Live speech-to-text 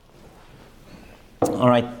All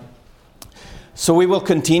right. So we will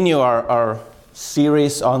continue our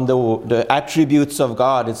series on the attributes of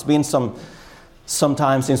God. It's been some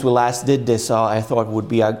time since we last did this, so I thought it would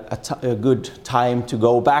be a good time to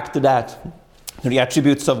go back to that, to the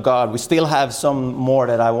attributes of God. We still have some more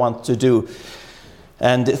that I want to do.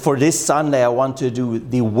 And for this Sunday, I want to do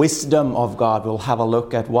the wisdom of God. We'll have a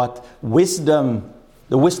look at what the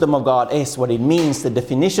wisdom of God is, what it means, the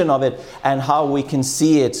definition of it, and how we can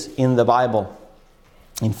see it in the Bible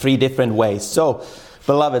in 3 different ways. So,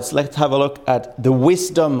 beloveds, let's have a look at the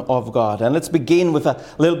wisdom of God. And let's begin with a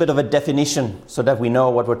little bit of a definition so that we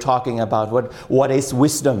know what we're talking about. What is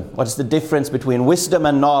wisdom? What is the difference between wisdom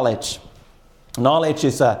and knowledge? Knowledge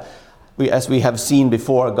is, as we have seen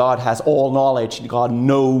before, God has all knowledge. God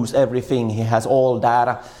knows everything. He has all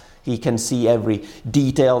data. He can see every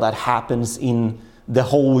detail that happens in the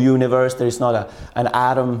whole universe. There is not an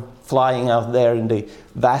atom flying out there in the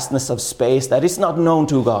vastness of space that is not known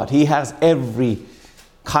to God. He has every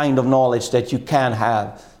kind of knowledge that you can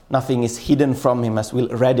have. Nothing is hidden from him, as we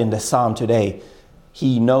read in the Psalm today.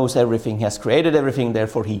 He knows everything. He has created everything,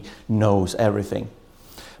 therefore he knows everything.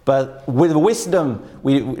 But with wisdom,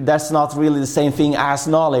 that's not really the same thing as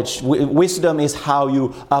knowledge. Wisdom is how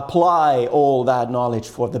you apply all that knowledge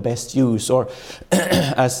for the best use, or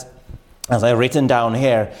as I've written down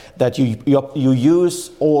here, that you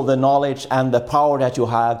use all the knowledge and the power that you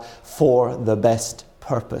have for the best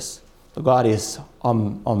purpose. So God is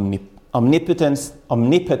omnipotent.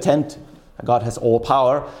 God has all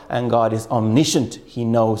power, and God is omniscient. He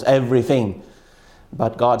knows everything.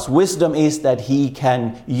 But God's wisdom is that He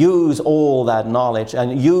can use all that knowledge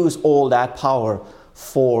and use all that power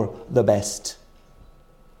for the best.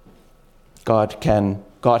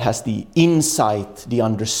 God has the insight, the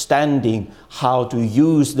understanding how to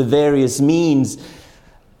use the various means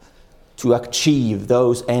to achieve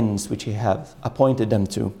those ends which He has appointed them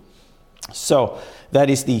to. So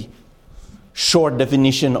that is the short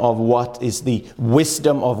definition of what is the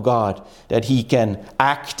wisdom of God, that He can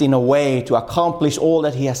act in a way to accomplish all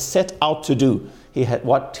that He has set out to do.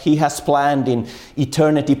 What He has planned in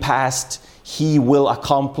eternity past, He will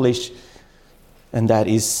accomplish, and that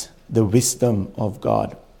is the wisdom of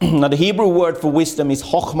God. Now the Hebrew word for wisdom is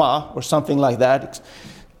chokhmah, or something like that.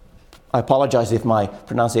 I apologize if my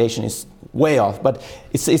pronunciation is way off, but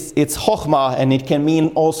it's chokhmah, and it can mean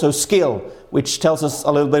also skill, which tells us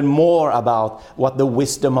a little bit more about what the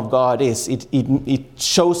wisdom of God is. It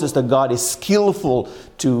shows us that God is skillful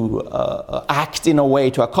to act in a way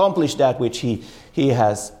to accomplish that which He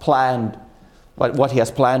has planned, what He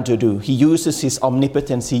has planned to do. He uses His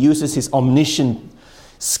omnipotence, He uses His omniscience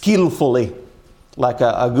skillfully, like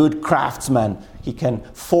a good craftsman. He can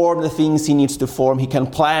form the things He needs to form. He can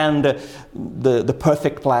plan the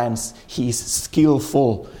perfect plans. He is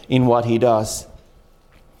skillful in what He does.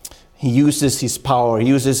 He uses His power, He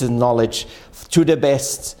uses His knowledge to the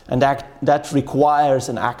best, and that requires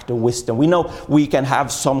an act of wisdom. We know we can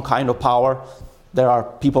have some kind of power. There are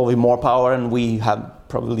people with more power, and we have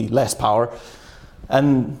probably less power.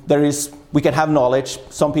 And we can have knowledge.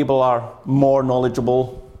 Some people are more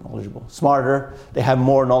knowledgeable, smarter. They have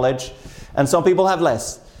more knowledge, and some people have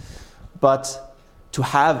less. But to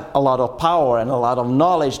have a lot of power and a lot of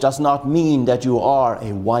knowledge does not mean that you are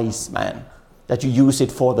a wise man, that you use it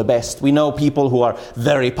for the best. We know people who are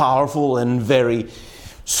very powerful and very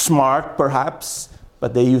smart, perhaps,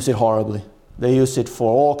 but they use it horribly. They use it for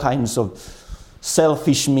all kinds of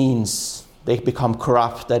selfish means. They become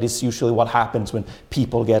corrupt. That is usually what happens when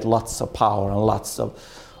people get lots of power and lots of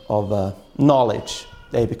knowledge.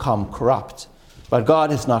 They become corrupt. But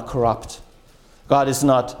God is not corrupt. God is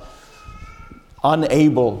not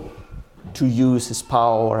unable to use His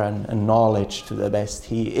power and knowledge to the best.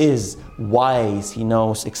 He is wise. He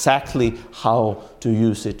knows exactly how to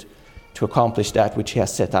use it to accomplish that which He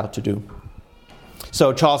has set out to do.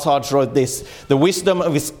 So Charles Hodge wrote this: the wisdom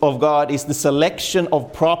of God is the selection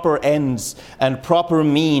of proper ends and proper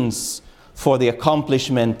means for the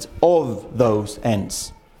accomplishment of those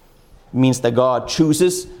ends. It means that God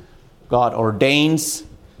chooses, God ordains,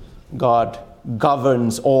 God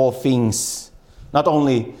governs all things. Not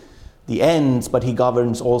only the ends, but He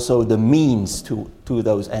governs also the means to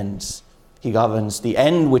those ends. He governs the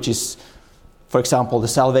end, which is, for example, the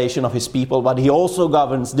salvation of His people, but He also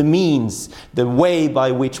governs the means, the way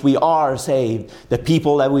by which we are saved, the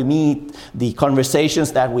people that we meet, the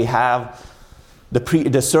conversations that we have,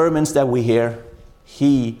 the sermons that we hear.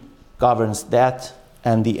 He governs that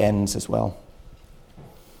and the ends as well.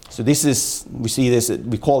 So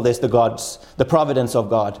we call this the providence of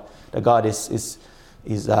God. That God is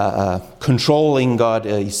controlling, God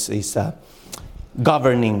is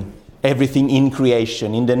governing everything in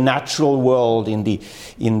creation, in the natural world, in the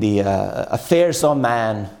affairs of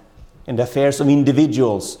man, in the affairs of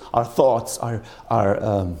individuals, our thoughts, our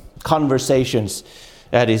conversations.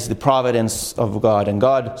 That is the providence of God. And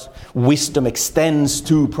God's wisdom extends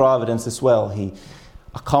to providence as well. He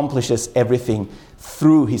accomplishes everything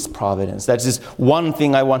through his providence. That is one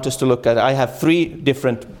thing I want us to look at. I have 3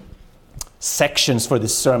 different sections for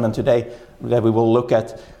this sermon today that we will look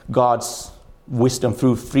at God's wisdom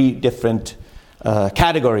through 3 different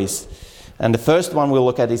categories. And the first one we'll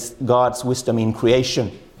look at is God's wisdom in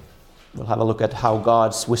creation. We'll have a look at how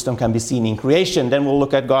God's wisdom can be seen in creation. Then we'll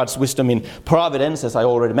look at God's wisdom in providence, as I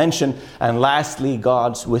already mentioned. And lastly,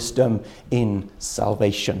 God's wisdom in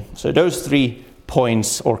salvation. So those 3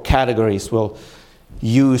 points or categories we'll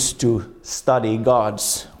use to study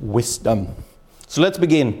God's wisdom. So let's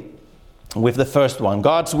begin with the first one,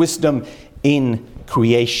 God's wisdom in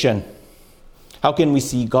creation. How can we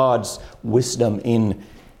see God's wisdom in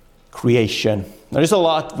creation? There's a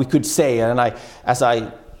lot we could say, and as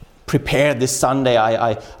I prepared this Sunday,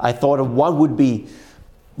 I thought of what would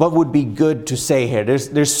be good to say here.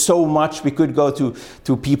 There's so much. We could go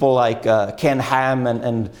to people like Ken Ham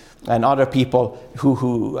and other people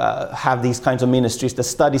who have these kinds of ministries that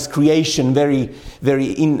studies creation very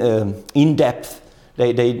in depth.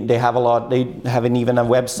 They have a lot. They have even a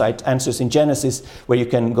website, Answers in Genesis, where you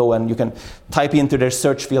can go and you can type into their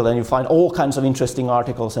search field and you find all kinds of interesting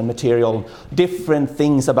articles and material, different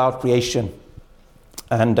things about creation.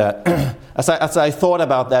 And as I thought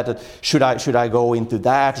about that, should I go into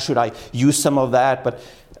that? Should I use some of that? But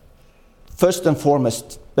first and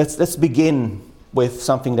foremost, let's begin with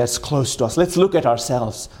something that's close to us. Let's look at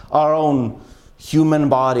ourselves, our own human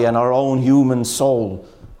body and our own human soul,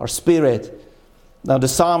 our spirit. Now the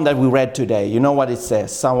psalm that we read today, you know what it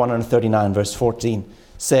says? Psalm 139 verse 14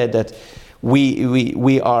 said that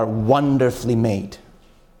we are wonderfully made.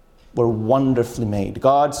 We're wonderfully made.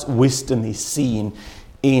 God's wisdom is seen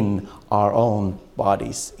in our own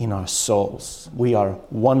bodies, in our souls. We are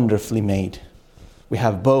wonderfully made. We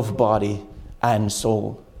have both body and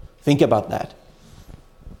soul. Think about that.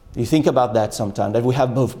 You think about that sometime, that we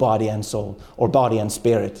have both body and soul, or body and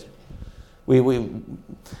spirit. You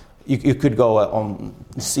could go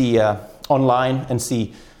see online and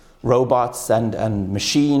see robots and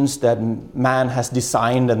machines that man has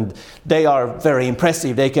designed, and they are very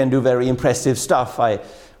impressive. They can do very impressive stuff. I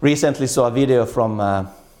recently saw a video from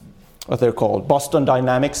what they're called, Boston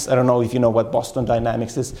Dynamics. I don't know if you know what Boston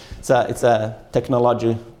Dynamics is. It's a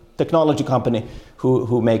technology company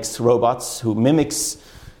who makes robots, who mimics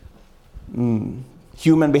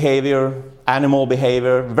human behavior, animal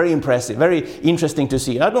behavior. Very impressive, very interesting to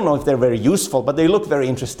see. I don't know if they're very useful, but they look very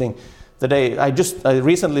interesting. I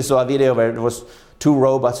recently saw a video where there was 2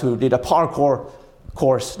 robots who did a parkour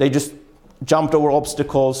course. They just jumped over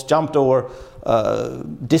obstacles, jumped over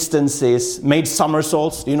distances, made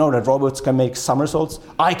somersaults. Do you know that robots can make somersaults?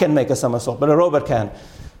 I can make a somersault, but a robot can.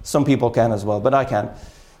 Some people can as well, but I can.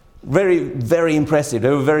 Very, very impressive. They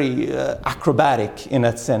were very acrobatic in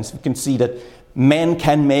that sense. You can see that men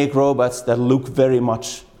can make robots that look very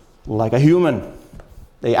much like a human.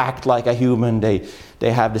 They act like a human. They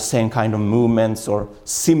have the same kind of movements, or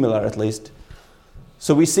similar at least.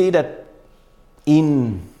 So we see that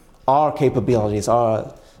in our capabilities,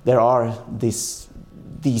 there are these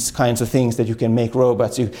kinds of things that you can make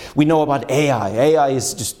robots. We know about AI. AI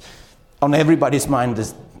is just on everybody's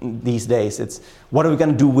mind these days. It's what are we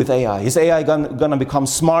going to do with AI? Is AI going to become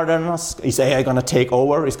smarter than us? Is AI going to take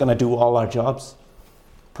over? Is going to do all our jobs?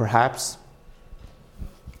 Perhaps.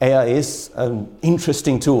 AI is an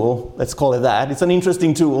interesting tool. Let's call it that. It's an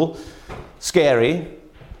interesting tool. Scary,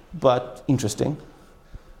 but interesting.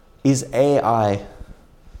 Is AI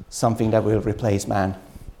something that will replace man?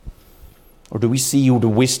 Or do we see the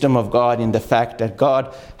wisdom of God in the fact that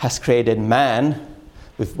God has created man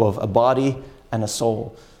with both a body and a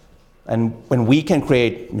soul? And when we can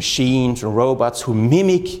create machines or robots who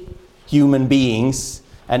mimic human beings,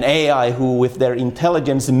 and AI who with their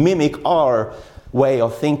intelligence mimic our way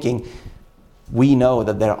of thinking, we know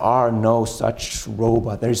that there are no such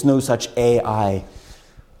robot, there is no such AI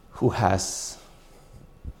who has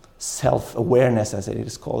self-awareness, as it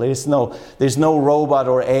is called. There's no robot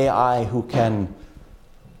or AI who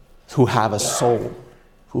have a soul,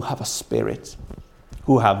 who have a spirit,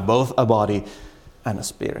 who have both a body and a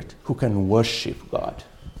spirit, who can worship God,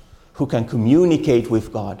 who can communicate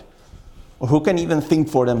with God, or who can even think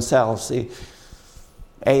for themselves.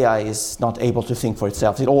 AI is not able to think for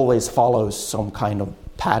itself. It always follows some kind of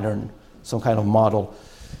pattern, some kind of model.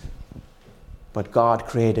 But God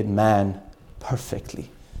created man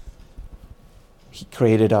perfectly. He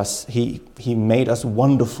created us. He made us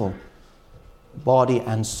wonderful, body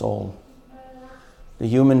and soul. The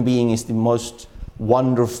human being is the most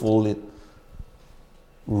wonderful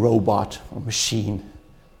robot or machine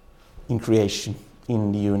in creation,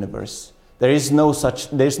 in the universe. There's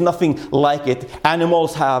nothing like it.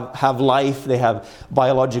 Animals have life, they have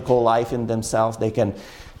biological life in themselves, they can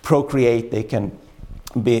procreate, they can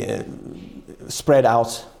be spread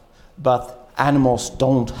out, but animals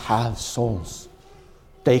don't have souls.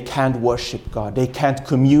 They can't worship God, they can't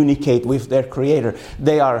communicate with their Creator.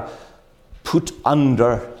 They are put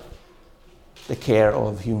under the care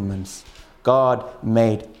of humans. God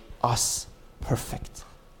made us perfect,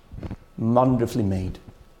 wonderfully made.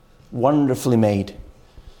 Wonderfully made.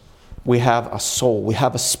 We have a soul, we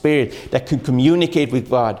have a spirit that can communicate with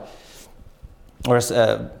God. Or as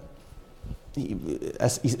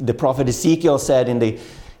the prophet Ezekiel said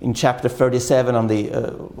in chapter 37 of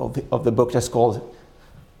the book that's called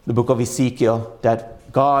the book of Ezekiel, that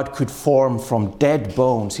God could form from dead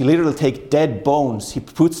bones. He literally takes dead bones, he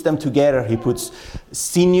puts them together, he puts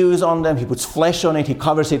sinews on them, he puts flesh on it, he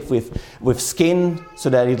covers it with skin so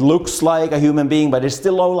that it looks like a human being, but there's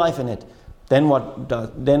still no life in it. Then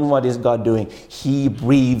what is God doing? He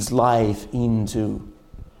breathes life into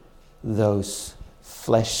those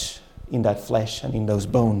flesh, in that flesh and in those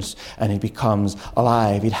bones, and it becomes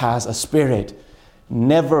alive. It has a spirit.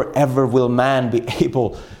 Never ever will man be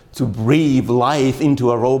able to breathe life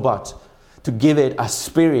into a robot, to give it a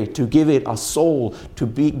spirit, to give it a soul,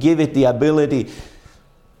 give it the ability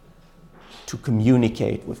to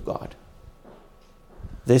communicate with God.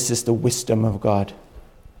 This is the wisdom of God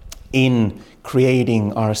in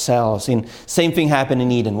creating ourselves. Same thing happened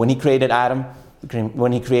in Eden. When he created Adam,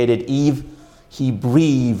 when he created Eve, he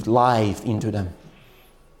breathed life into them.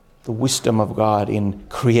 The wisdom of God in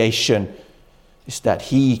creation is that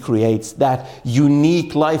he creates that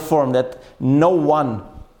unique life form that no one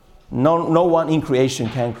in creation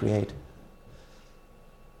can create.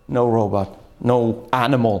 No robot, no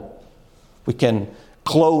animal. We can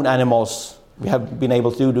clone animals. We have been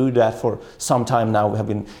able to do that for some time now. We have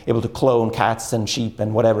been able to clone cats and sheep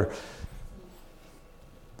and whatever.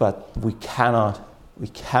 But we cannot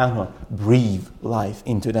breathe life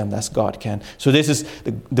into them as God can. So this is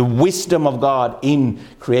the wisdom of God in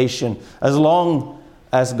creation. As long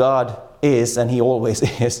as God is, and he always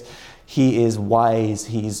is, he is wise.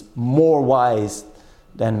 He is more wise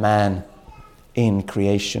than man in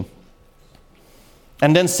creation.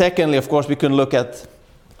 And then secondly, of course, we can look at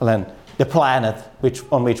the planet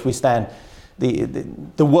on which we stand,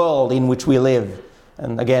 the world in which we live.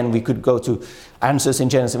 And again, we could go to Answers in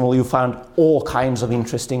Genesis. Well, you found all kinds of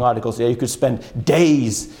interesting articles there. You could spend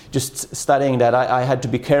days just studying that. I had to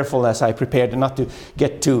be careful as I prepared not to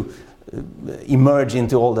get to emerge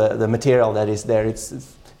into all the material that is there. It's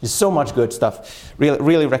so much good stuff.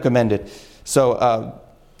 Really recommend it. So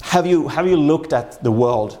have you looked at the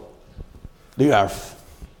world, the earth,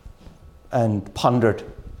 and pondered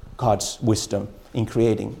God's wisdom in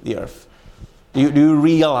creating the earth? Do you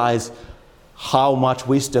realize how much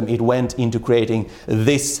wisdom it went into creating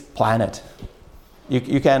this planet?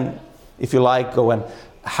 You can, if you like, go and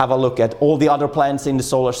have a look at all the other planets in the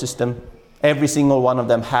solar system. Every single one of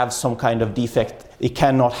them have some kind of defect. It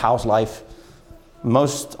cannot house life.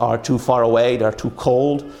 Most are too far away, they're too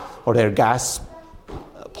cold, or they're gas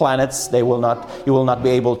planets. You will not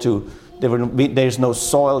be able to, there's no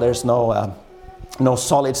soil, there's no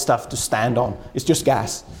solid stuff to stand on. It's just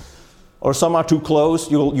gas. Or some are too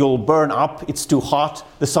close, you'll burn up, it's too hot.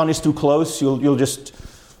 The sun is too close, you'll just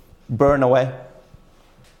burn away.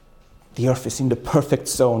 The earth is in the perfect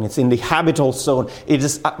zone, it's in the habitable zone. It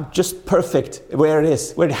is just perfect where it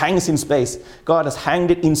is, where it hangs in space. God has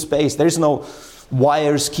hanged it in space. There's no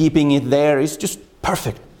wires keeping it there. It's just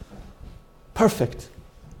perfect. Perfect.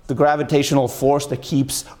 The gravitational force that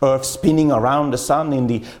keeps Earth spinning around the sun in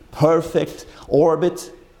the perfect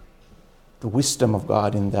orbit. The wisdom of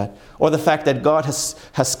God in that. Or the fact that God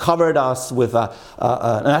has covered us with an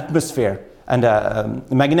atmosphere and a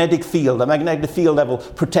magnetic field that will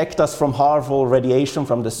protect us from harmful radiation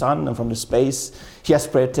from the sun and from the space. He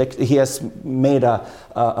has made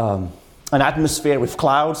an atmosphere with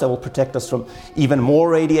clouds that will protect us from even more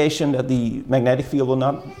radiation that the magnetic field will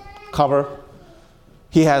not cover.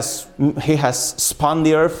 He has spun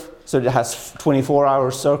the earth so that it has 24-hour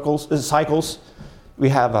cycles. We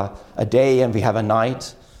have a day and we have a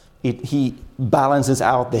night. He balances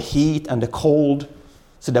out the heat and the cold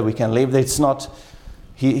so that we can live. It's not.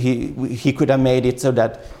 He could have made it so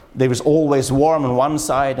that there is always warm on one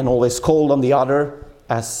side and always cold on the other,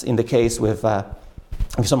 as in the case with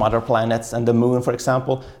with some other planets. And the moon, for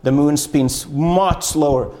example, the moon spins much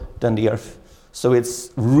slower than the Earth. So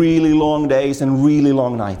it's really long days and really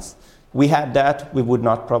long nights. We had that, we would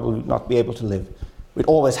probably not be able to live. We'd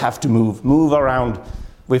always have to move around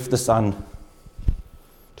with the sun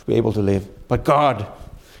to be able to live. But God,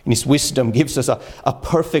 in His wisdom, gives us a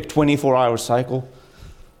perfect 24-hour cycle.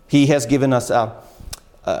 He has given us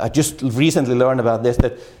I just recently learned about this,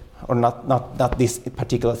 or not this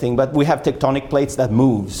particular thing, but we have tectonic plates that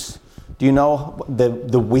moves. Do you know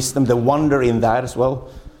the wisdom, the wonder in that as well?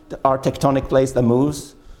 Our tectonic plates that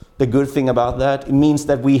moves. The good thing about that, it means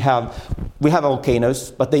that we have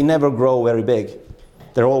volcanoes, but they never grow very big.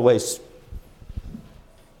 They're always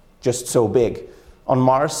just so big. On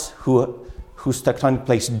Mars, whose tectonic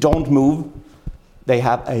plates don't move, they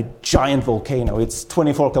have a giant volcano. It's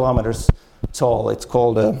 24 kilometers tall. It's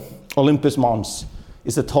called Olympus Mons.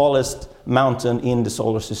 It's the tallest mountain in the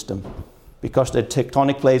solar system because the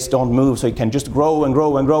tectonic plates don't move, so it can just grow and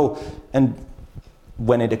grow and grow. And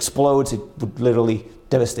when it explodes, it would literally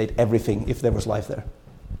devastate everything if there was life there.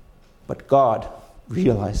 But God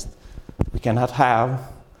realized we cannot have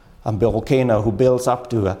a volcano who builds up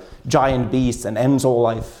to a giant beast and ends all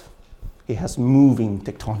life. He has moving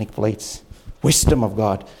tectonic plates. Wisdom of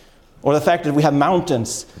God. Or the fact that we have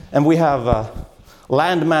mountains and we have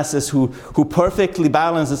land masses who perfectly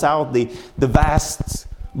balances out the vast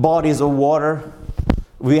bodies of water.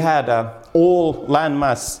 We had all land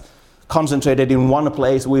mass concentrated in one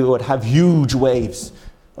place, we would have huge waves.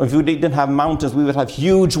 Or if we didn't have mountains, we would have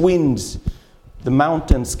huge winds. The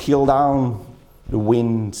mountains kill down the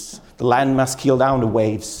winds. The land mass kill down the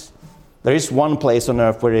waves. There is one place on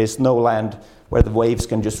Earth where there is no land, where the waves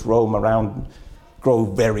can just roam around, grow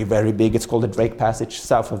very, very big. It's called the Drake Passage,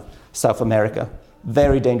 south of South America.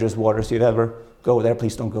 Very dangerous waters. If you ever go there,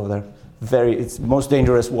 please don't go there. It's the most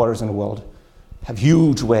dangerous waters in the world. Have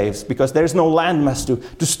huge waves because there's no landmass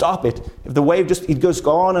to stop it. If the wave it goes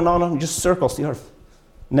on and just circles the earth.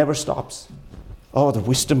 Never stops. Oh, the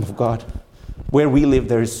wisdom of God. Where we live,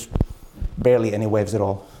 there's barely any waves at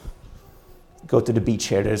all. Go to the beach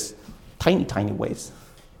here, there's tiny, tiny waves.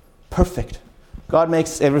 Perfect. God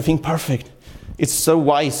makes everything perfect. It's so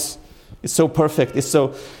wise. It's so perfect.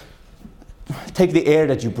 Take the air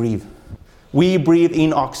that you breathe. We breathe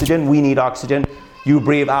in oxygen. We need oxygen. You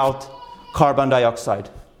breathe out carbon dioxide.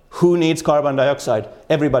 Who needs carbon dioxide?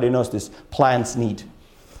 Everybody knows this. Plants need.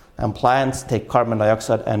 And plants take carbon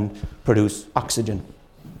dioxide and produce oxygen.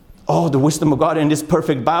 Oh, the wisdom of God in this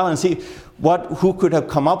perfect balance. Who could have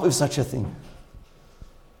come up with such a thing?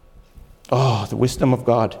 Oh, the wisdom of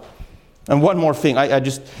God. And one more thing. I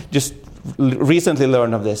just recently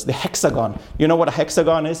learned of this. The hexagon. You know what a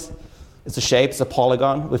hexagon is? It's a shape. It's a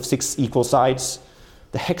polygon with 6 equal sides.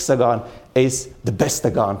 The hexagon is the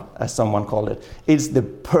bestagon, as someone called it. It's the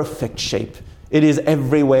perfect shape. It is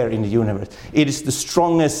everywhere in the universe. It is the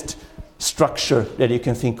strongest structure that you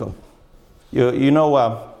can think of. You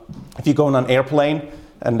know, if you go on an airplane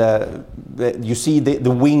and you see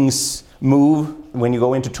the wings move when you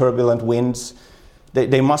go into turbulent winds,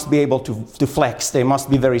 they must be able to flex. They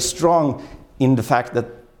must be very strong in the fact that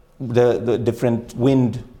the different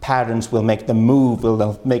wind patterns will make them move,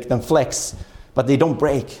 will make them flex. But they don't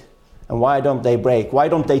break. And why don't they break? Why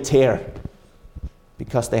don't they tear?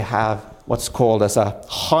 Because they have what's called as a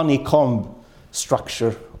honeycomb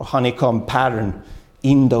structure or honeycomb pattern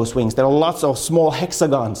in those wings. There are lots of small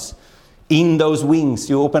hexagons in those wings.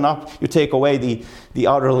 You open up, you take away the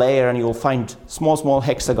outer layer, and you'll find small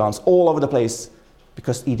hexagons all over the place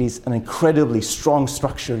because it is an incredibly strong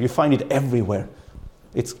structure. You find it everywhere.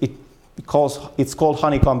 It's called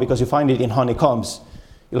honeycomb because you find it in honeycombs.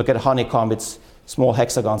 You look at a honeycomb, it's small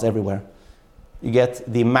hexagons everywhere. You get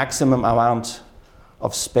the maximum amount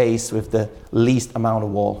of space with the least amount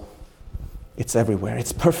of wall. It's everywhere.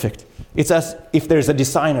 It's perfect. It's as if there's a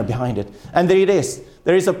designer behind it. And there it is.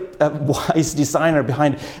 There is a wise designer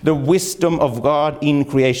behind the wisdom of God in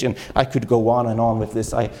creation. I could go on and on with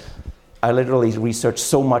this. I literally researched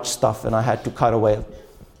so much stuff and I had to cut away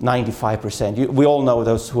 95%. We all know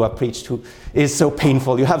those who have preached who it is so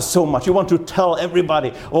painful. You have so much. You want to tell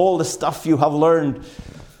everybody all the stuff you have learned.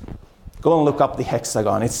 Go and look up the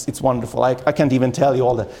hexagon. It's wonderful. I can't even tell you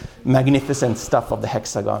all the magnificent stuff of the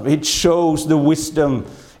hexagon. It shows the wisdom.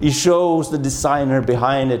 It shows the designer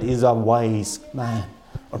behind it is a wise man.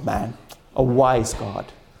 A wise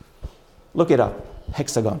God. Look it up.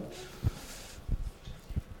 Hexagon.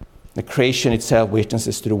 The creation itself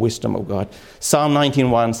witnesses to the wisdom of God. Psalm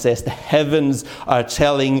 19:1 says, the heavens are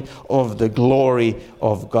telling of the glory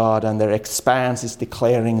of God, and their expanse is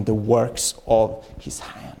declaring the works of his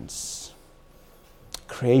hands.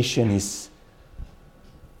 Creation is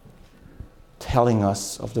telling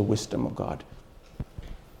us of the wisdom of God.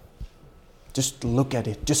 Just look at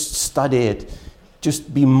it. Just study it.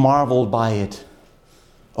 Just be marveled by it.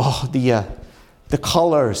 Oh, the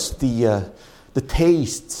colors, the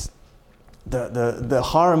tastes, the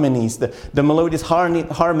harmonies, the melodious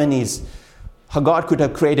harmonies. How God could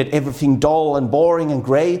have created everything dull and boring and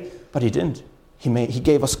gray, but He didn't. He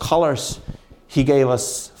gave us colors. He gave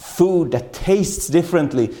us food that tastes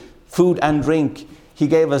differently, food and drink. He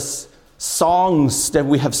gave us songs that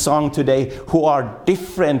we have sung today who are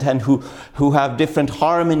different and who have different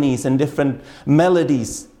harmonies and different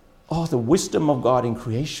melodies. Oh, the wisdom of God in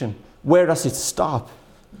creation. Where does it stop?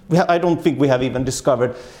 I don't think we have even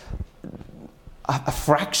discovered a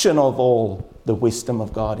fraction of all the wisdom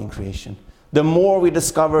of God in creation. The more we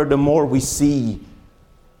discover, the more we see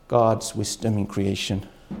God's wisdom in creation.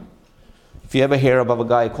 If you ever hear about a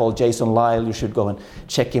guy called Jason Lyle, you should go and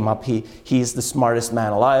check him up. He's the smartest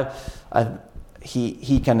man alive.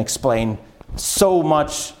 He can explain so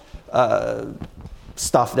much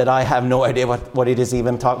stuff that I have no idea what he's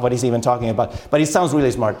even talking about. But he sounds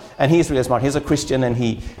really smart, and he's really smart. He's a Christian, and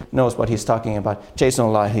he knows what he's talking about.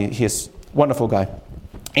 Jason Lyle, he's a wonderful guy.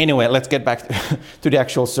 Anyway, let's get back to the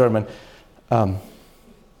actual sermon.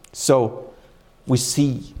 So we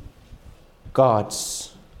see God's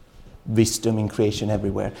wisdom in creation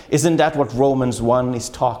everywhere. Isn't that what Romans 1 is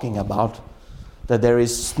talking about? That there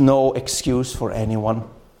is no excuse for anyone.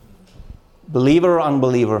 Believer or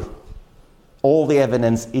unbeliever, all the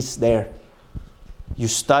evidence is there. You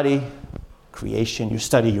study creation, you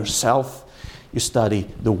study yourself, you study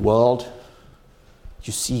the world,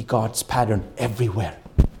 you see God's pattern everywhere.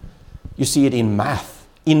 You see it in math,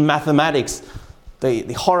 in mathematics,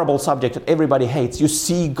 the horrible subject that everybody hates. You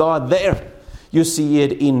see God there. You see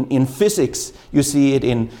it in physics. You see it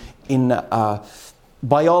in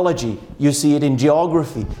biology. You see it in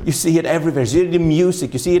geography. You see it everywhere. You see it in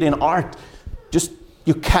music. You see it in art. Just,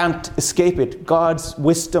 you can't escape it. God's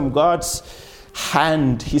wisdom, God's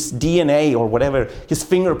hand, His DNA or whatever, His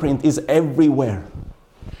fingerprint is everywhere.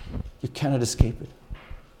 You cannot escape it.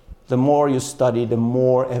 The more you study, the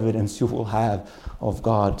more evidence you will have of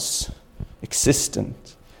God's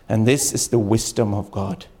existence. And this is the wisdom of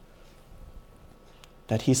God.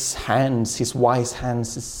 That His hands, His wise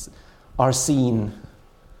hands are seen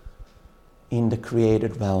in the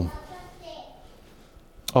created realm.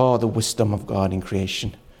 Oh, the wisdom of God in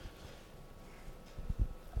creation.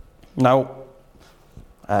 Now,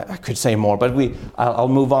 I could say more, but I'll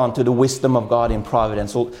move on to the wisdom of God in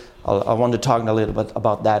providence. So I want to talk a little bit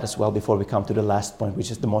about that as well before we come to the last point,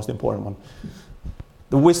 which is the most important one.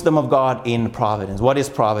 The wisdom of God in providence. What is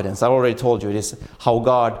providence? I already told you it is how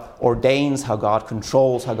God ordains, how God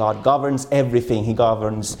controls, how God governs everything. He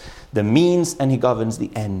governs the means and He governs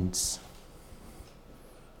the ends.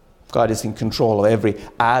 God is in control of every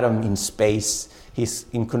atom in space. He's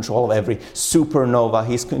in control of every supernova.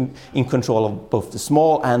 He's in control of both the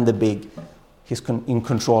small and the big. He's in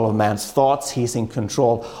control of man's thoughts. He's in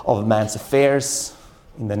control of man's affairs.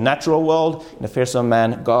 In the natural world, in the affairs of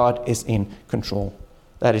man, God is in control.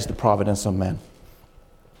 That is the providence of man.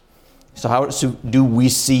 So how do we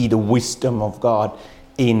see the wisdom of God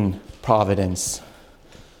in providence?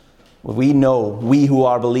 Well, we know, we who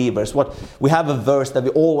are believers, we have a verse that we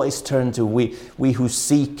always turn to. We who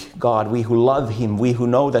seek God, we who love Him, we who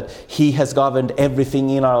know that He has governed everything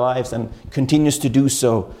in our lives and continues to do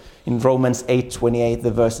so. In Romans 8:28,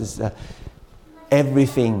 the verse is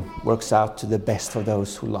everything works out to the best for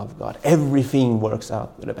those who love God. Everything works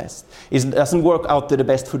out to the best. It doesn't work out to the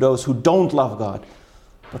best for those who don't love God,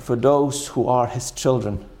 but for those who are His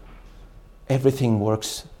children, everything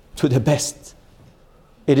works to the best.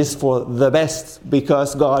 It is for the best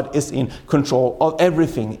because God is in control of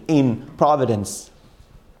everything in providence.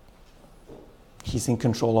 He's in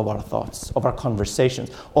control of our thoughts, of our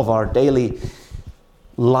conversations, of our daily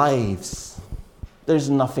lives.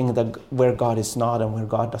 There's nothing where God is not and where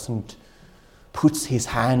God doesn't put His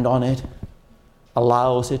hand on it,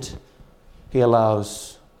 allows it. He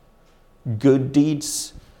allows good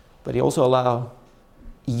deeds, but He also allows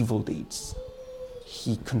evil deeds.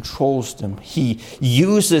 He controls them. He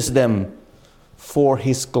uses them for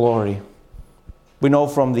His glory. We know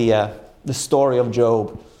from the story of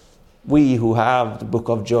Job, we who have the book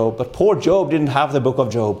of Job, but poor Job didn't have the book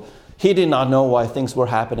of Job. He did not know why things were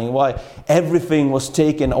happening, why everything was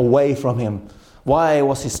taken away from him. Why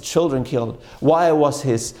was his children killed? Why was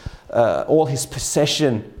all his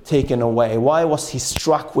possession taken away? Why was he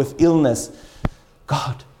struck with illness?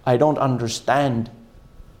 God, I don't understand.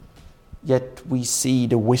 Yet we see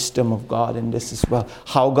the wisdom of God in this as well.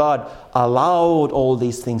 How God allowed all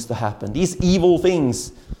these things to happen. These evil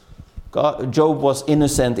things. Job was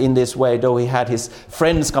innocent in this way, though he had his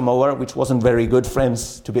friends come over, which wasn't very good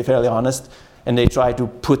friends, to be fairly honest. And they tried to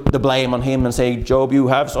put the blame on him and say, Job, you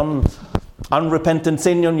have some unrepentant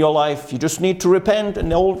sin in your life. You just need to repent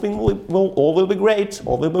and all will be great.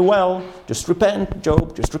 All will be well. Just repent,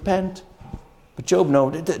 Job, just repent. But Job, no,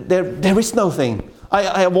 there is nothing.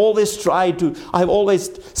 I have always I've always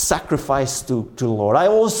sacrificed to the Lord. I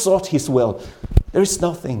always sought His will. There is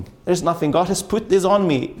nothing. There's nothing. God has put this on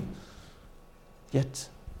me. Yet,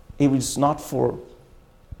 it was not for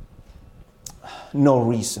no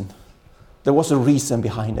reason. There was a reason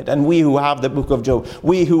behind it. And we who have the book of Job,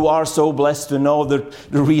 we who are so blessed to know the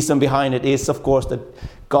reason behind it is, of course, that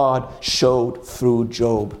God showed through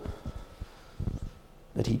Job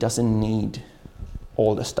that he doesn't need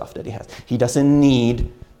all the stuff that he has. He doesn't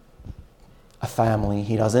need a family.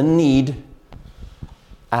 He doesn't need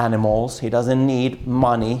animals. He doesn't need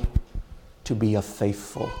money to be a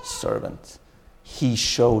faithful servant. He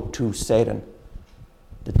showed to Satan,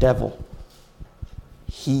 the devil,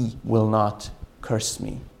 he will not curse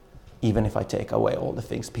me, even if I take away all the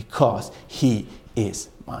things, because he is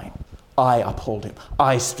mine. I uphold him.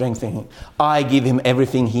 I strengthen him. I give him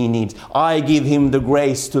everything he needs. I give him the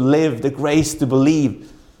grace to live, the grace to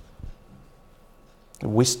believe. The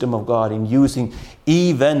wisdom of God in using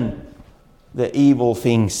even the evil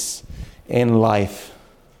things in life.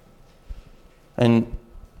 And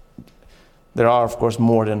there are, of course,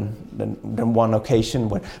 more than one occasion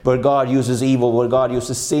where God uses evil, where God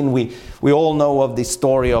uses sin. We all know of the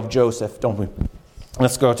story of Joseph, don't we?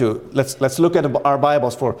 Let's look at our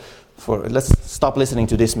Bibles for let's stop listening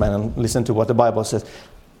to this man and listen to what the Bible says.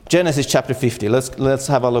 Genesis chapter 50. Let's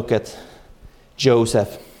have a look at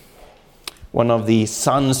Joseph, one of the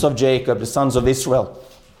sons of Jacob, the sons of Israel.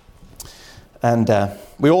 And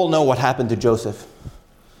we all know what happened to Joseph.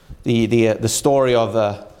 The story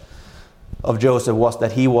of Joseph was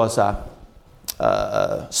that he was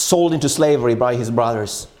sold into slavery by his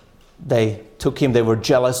brothers. They took him, they were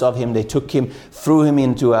jealous of him, they took him, threw him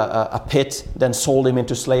into a pit, then sold him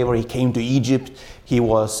into slavery. He came to Egypt. He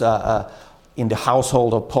was in the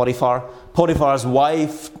household of Potiphar. Potiphar's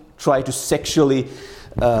wife tried to sexually,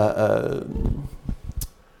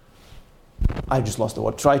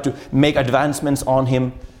 tried to make advancements on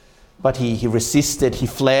him, but he resisted, he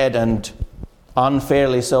fled, and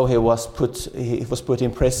unfairly so he was put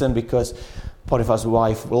in prison because Potiphar's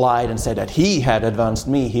wife lied and said that he had advanced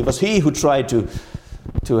me. He was he who tried to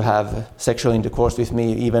have sexual intercourse with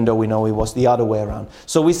me, even though we know it was the other way around.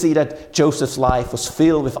 So we see that Joseph's life was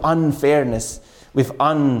filled with unfairness, with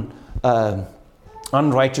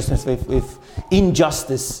unrighteousness, with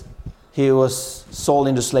injustice. He was sold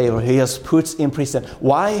into slavery. He was put in prison.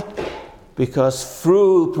 Why? Because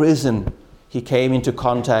through prison he came into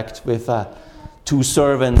contact with two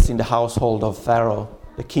servants in the household of Pharaoh,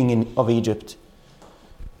 the king of Egypt.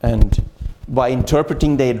 And by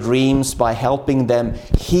interpreting their dreams, by helping them,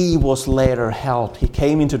 he was later helped. He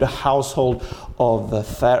came into the household of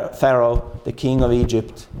Pharaoh, the king of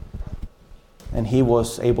Egypt. And he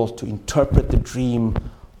was able to interpret the dream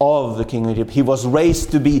of the king of Egypt. He was raised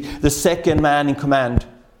to be the second man in command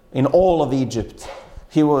in all of Egypt.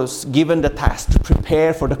 He was given the task to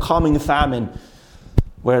prepare for the coming famine,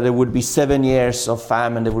 where there would be 7 years of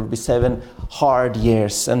famine, there would be 7 hard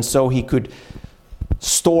years. And so he could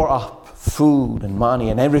store up food and money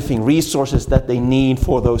and everything, resources that they need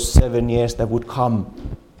for those 7 years that would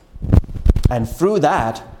come. And through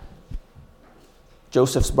that,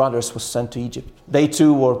 Joseph's brothers were sent to Egypt. They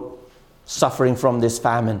too were suffering from this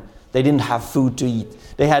famine. They didn't have food to eat.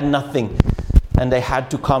 They had nothing. And they had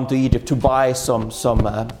to come to Egypt to buy some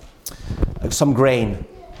grain.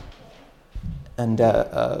 And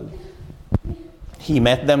he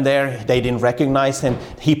met them there. They didn't recognize him.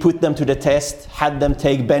 He put them to the test, had them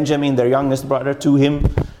take Benjamin, their youngest brother, to him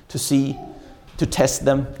to test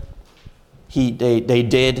them. They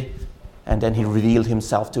did. And then he revealed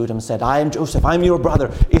himself to them and said, I am Joseph, I'm your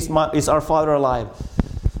brother. Is our father alive?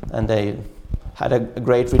 And they had a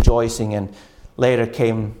great rejoicing. And later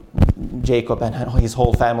came Jacob and his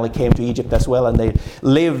whole family came to Egypt as well. And they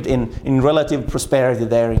lived in relative prosperity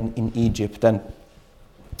there in Egypt. And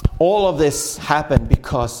all of this happened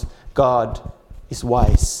because God is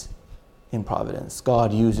wise in providence.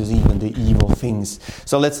 God uses even the evil things.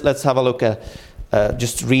 So let's have a look at,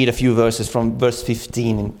 just read a few verses from verse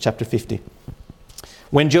 15 in chapter 50.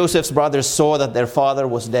 When Joseph's brothers saw that their father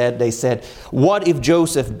was dead, they said, what if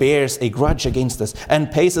Joseph bears a grudge against us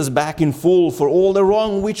and pays us back in full for all the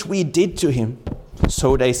wrong which we did to him?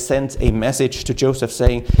 So they sent a message to Joseph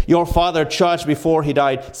saying, your father charged before he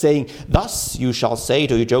died, saying, thus you shall say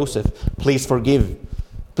to Joseph, please forgive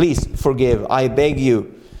Please forgive, I beg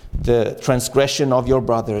you, the transgression of your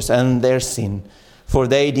brothers and their sin, for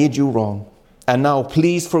they did you wrong. And now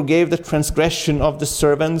please forgive the transgression of the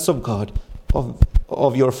servants of God,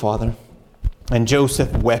 of your father. And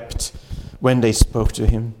Joseph wept when they spoke to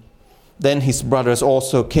him. Then his brothers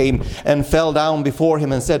also came and fell down before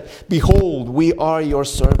him and said, Behold, we are your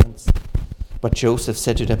servants. But Joseph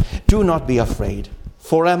said to them, Do not be afraid,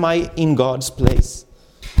 for am I in God's place?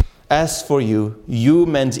 As for you, you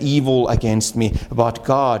meant evil against me, but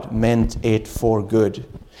God meant it for good,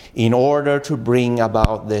 in order to bring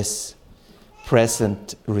about this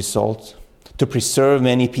present result, to preserve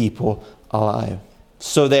many people alive.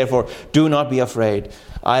 So therefore, do not be afraid.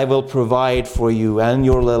 I will provide for you and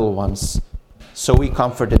your little ones. So we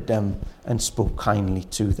comforted them and spoke kindly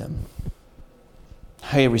to them.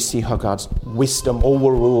 Here we see how God's wisdom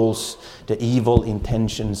overrules the evil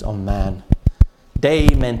intentions of man. They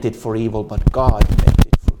meant it for evil, but God meant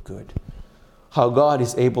it for good. How God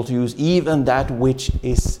is able to use even that which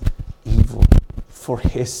is evil for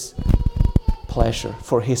His pleasure,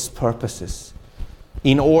 for His purposes,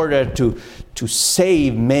 in order to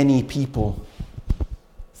save many people.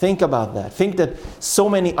 Think about that. Think that so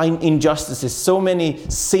many injustices, so many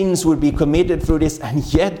sins would be committed through this, and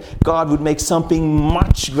yet God would make something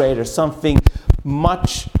much greater, something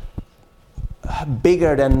much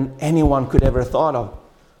bigger than anyone could ever thought of.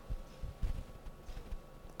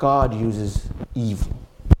 God uses evil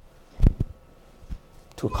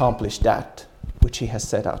to accomplish that which He has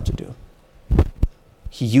set out to do.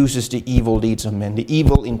 He uses the evil deeds of men, the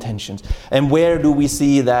evil intentions. And where do we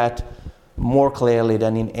see that more clearly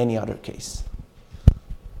than in any other case?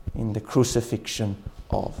 In the crucifixion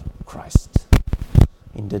of Christ,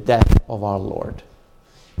 in the death of our Lord,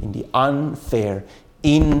 in the unfair,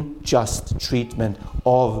 unjust treatment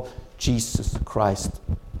of Jesus Christ.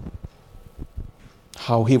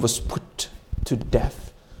 How He was put to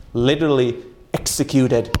death, literally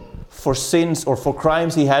executed for sins or for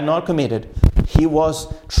crimes He had not committed. He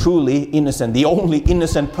was truly innocent. The only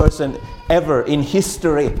innocent person ever in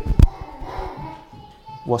history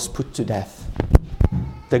was put to death.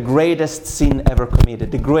 The greatest sin ever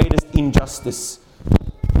committed, the greatest injustice.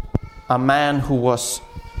 A man who was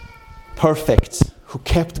perfect, who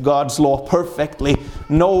kept God's law perfectly.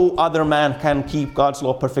 No other man can keep God's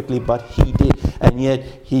law perfectly, but He did. And yet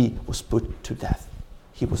He was put to death.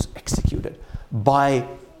 He was executed by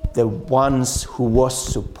the ones who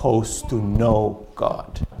was supposed to know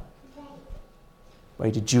God, by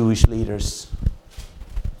the Jewish leaders.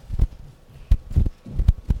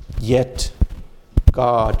 Yet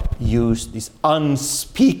God used this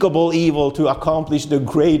unspeakable evil to accomplish the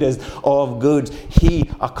greatest of goods. He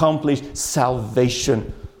accomplished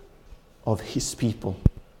salvation of His people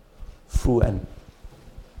through an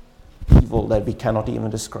evil that we cannot even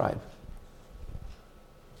describe.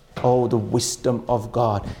 Oh, the wisdom of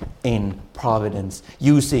God in providence,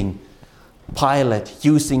 using Pilate,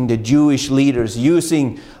 using the Jewish leaders,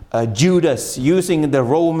 using Judas, using the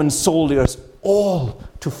Roman soldiers, all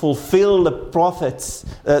to fulfill the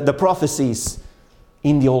prophecies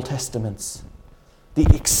in the Old Testaments. The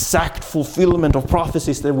exact fulfillment of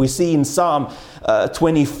prophecies that we see in Psalm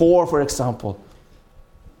 24, for example.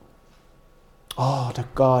 Oh,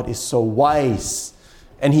 that God is so wise.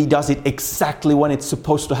 And He does it exactly when it's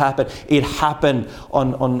supposed to happen. It happened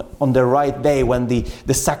on the right day when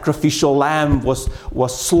the sacrificial lamb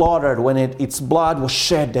was slaughtered, when its blood was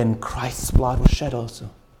shed, and Christ's blood was shed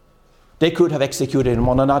also. They could have executed Him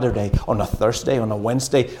on another day, on a Thursday, on a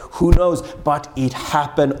Wednesday, who knows? But it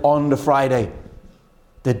happened on the Friday,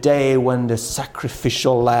 the day when the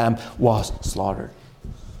sacrificial lamb was slaughtered.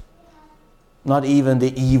 Not even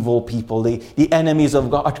the evil people, the enemies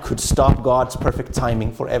of God could stop God's perfect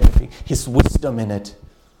timing for everything, His wisdom in it.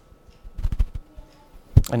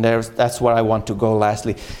 And that's where I want to go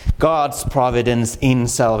lastly. God's providence in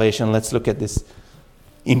salvation. Let's look at this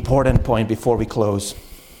important point before we close.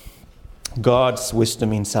 God's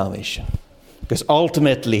wisdom in salvation. Because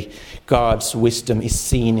ultimately, God's wisdom is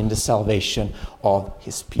seen in the salvation of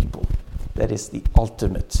His people. That is the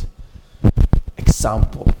ultimate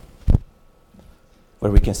example where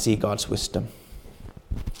we can see God's wisdom.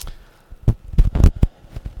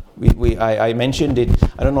 I mentioned it,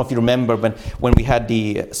 I don't know if you remember, but when we had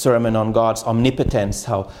the sermon on God's omnipotence,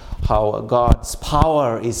 how God's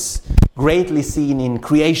power is greatly seen in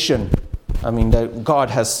creation. I mean, that God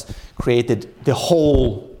has created the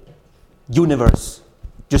whole universe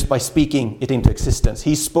just by speaking it into existence.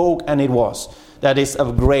 He spoke and it was. That is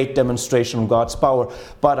a great demonstration of God's power.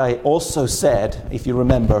 But I also said, if you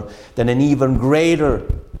remember, that an even greater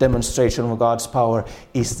demonstration of God's power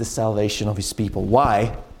is the salvation of his people.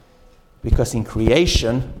 Why? Because in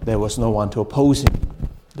creation, there was no one to oppose him.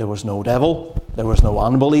 There was no devil, there was no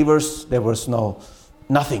unbelievers, there was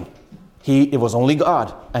nothing. It was only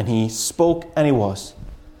God, and he spoke and he was.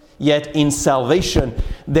 Yet in salvation,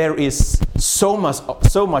 there is so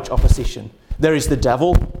much opposition. There is the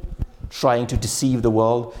devil trying to deceive the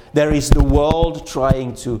world. There is the world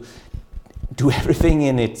trying to do everything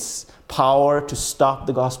in its power to stop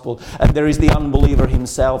the gospel. And there is the unbeliever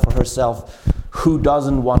himself or herself who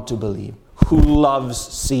doesn't want to believe, who loves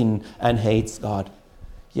sin and hates God.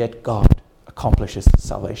 Yet God accomplishes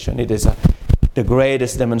salvation. It is the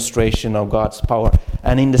greatest demonstration of God's power.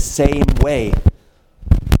 And in the same way,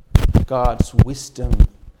 God's wisdom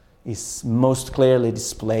is most clearly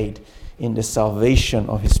displayed in the salvation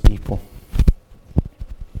of his people.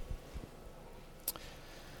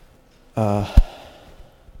 So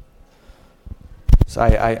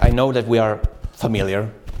I know that we are familiar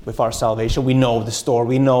with our salvation. We know the story.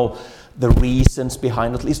 We know the reasons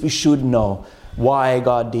behind it. At least we should know why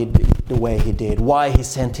God did the way he did, why he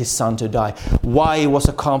sent his son to die, why it was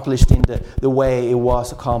accomplished in the way it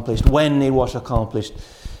was accomplished, when it was accomplished.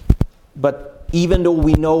 But even though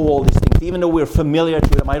we know all these things, even though we're familiar to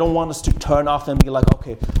them, I don't want us to turn off and be like,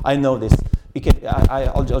 okay, I know this.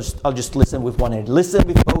 I'll just listen with one ear. Listen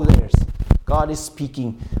with both ears. God is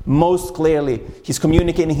speaking most clearly. He's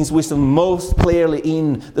communicating his wisdom most clearly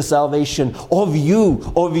in the salvation of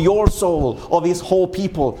you, of your soul, of his whole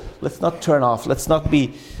people. Let's not turn off. Let's not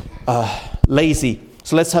be lazy.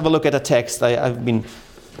 So let's have a look at a text. I've been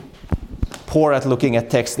poor at looking at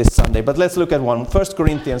text this Sunday, but let's look at one. 1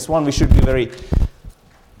 Corinthians 1 we should be very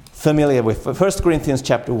familiar with. 1 Corinthians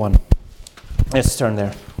chapter 1. Let's turn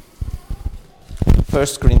there. 1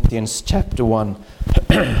 Corinthians chapter 1.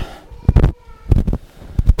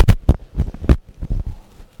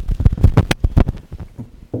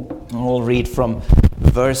 We'll read from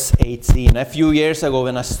verse 18. A few years ago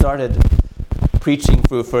when I started preaching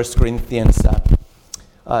through 1 Corinthians,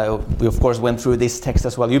 we of course went through this text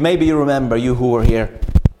as well. Maybe you remember, you who were here,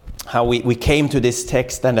 how we came to this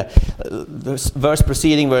text, and the verse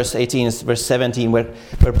preceding verse 18 is verse 17, where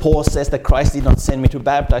Paul says that Christ did not send me to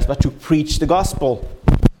baptize, but to preach the gospel.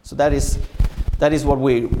 So that is what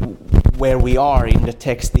where we are in the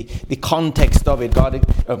text, the context of it.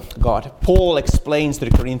 Paul explains to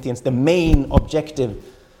the Corinthians the main objective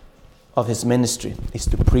of his ministry is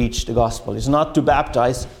to preach the gospel. It's not to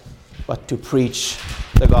baptize, but to preach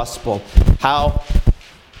the gospel. How?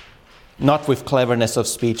 Not with cleverness of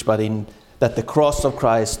speech, but in that the cross of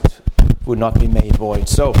Christ would not be made void.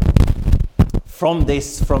 So, from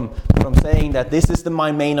saying that this is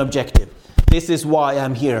my main objective, this is why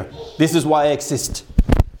I'm here, this is why I exist,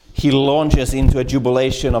 he launches into a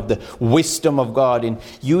jubilation of the wisdom of God in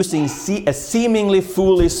using a seemingly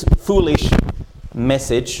foolish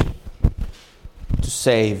message to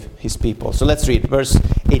save his people. So let's read verse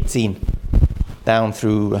 18 down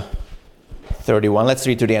through 31. Let's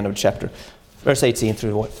read to the end of the chapter. Verse 18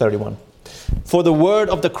 through 31. For the word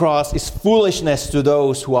of the cross is foolishness to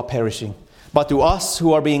those who are perishing, but to us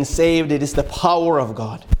who are being saved it is the power of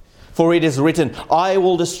God. For it is written, I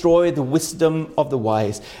will destroy the wisdom of the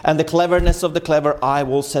wise, and the cleverness of the clever I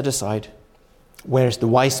will set aside. Where's the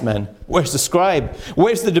wise man? Where's the scribe?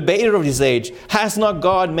 Where's the debater of this age? Has not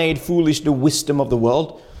God made foolish the wisdom of the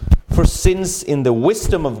world? For since in the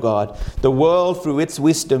wisdom of God, the world through its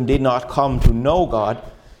wisdom did not come to know God,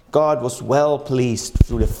 God was well pleased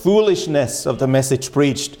through the foolishness of the message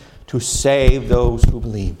preached to save those who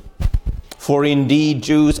believe. For indeed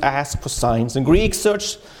Jews ask for signs, and Greeks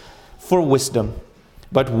search for wisdom.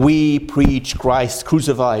 But we preach Christ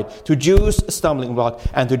crucified, to Jews a stumbling block,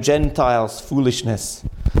 and to Gentiles foolishness.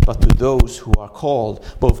 But to those who are called,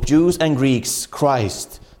 both Jews and Greeks,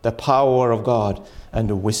 Christ, the power of God and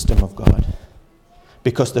the wisdom of God.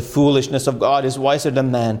 Because the foolishness of God is wiser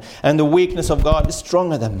than man, and the weakness of God is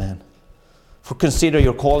stronger than man. For consider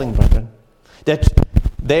your calling, brethren, that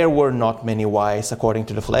there were not many wise according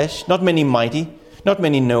to the flesh, not many mighty, not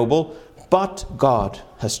many noble, but God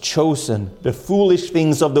has chosen the foolish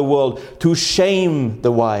things of the world to shame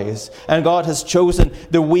the wise. And God has chosen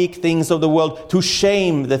the weak things of the world to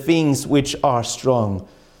shame the things which are strong.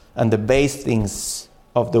 And the base things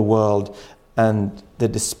of the world and the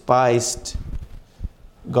despised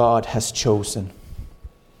God has chosen.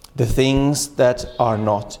 The things that are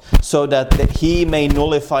not, so that he may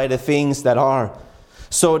nullify the things that are,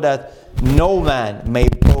 so that no man may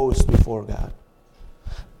boast before God.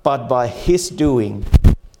 But by his doing,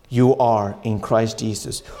 you are in Christ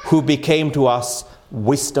Jesus, who became to us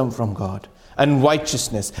wisdom from God, and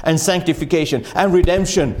righteousness, and sanctification, and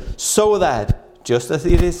redemption, so that, just as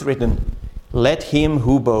it is written, let him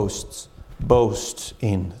who boasts, boast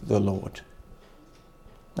in the Lord.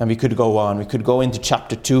 And we could go on. We could go into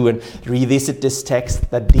chapter 2 and revisit this text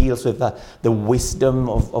that deals with the wisdom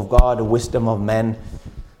of God, the wisdom of men.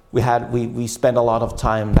 We spent a lot of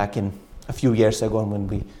time back in a few years ago when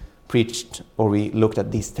we preached or we looked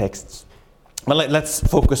at these texts. But let's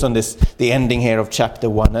focus on the ending here of chapter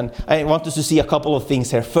 1. And I want us to see a couple of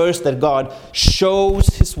things here. First, that God shows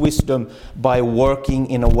his wisdom by working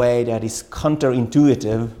in a way that is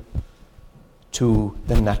counterintuitive to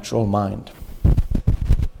the natural mind.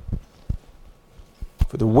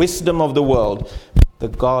 For the wisdom of the world,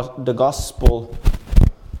 God's gospel,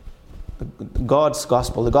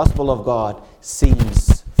 the gospel of God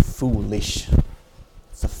seems foolish.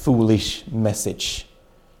 It's a foolish message.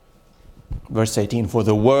 Verse 18, for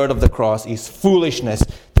the word of the cross is foolishness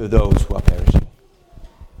to those who are perishing.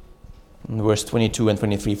 And verse 22 and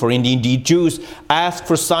 23, for indeed Jews ask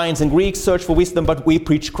for signs and Greeks search for wisdom, but we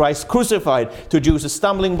preach Christ crucified, to Jews a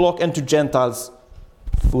stumbling block and to Gentiles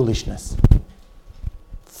foolishness.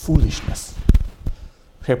 Foolishness.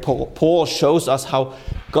 Here Paul shows us how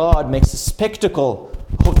God makes a spectacle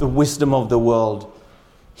of the wisdom of the world.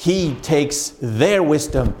 He takes their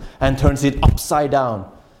wisdom and turns it upside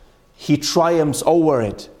down. He triumphs over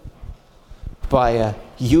it by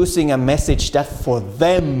using a message that for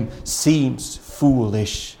them seems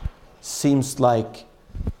foolish, seems like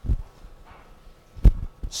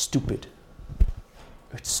stupid.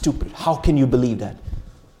 It's stupid. How can you believe that?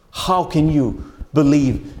 How can you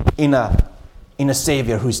believe in a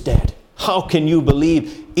Savior who's dead? How can you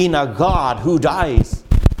believe in a God who dies?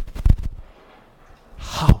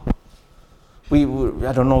 How? I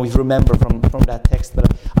don't know if you remember from that text,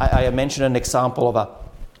 but I mentioned an example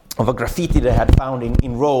of a graffiti they had found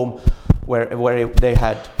in Rome where they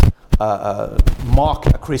had marked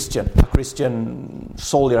a Christian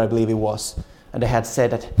soldier, I believe it was, and they had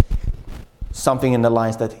said that something in the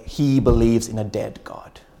lines that he believes in a dead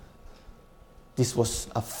God. This was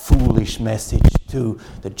a foolish message to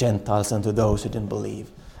the Gentiles and to those who didn't believe.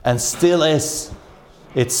 And still is.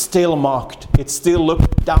 It's still mocked. It's still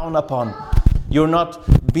looked down upon. You're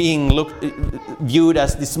not being viewed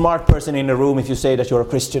as the smart person in the room if you say that you're a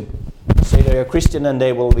Christian. You say that you're a Christian and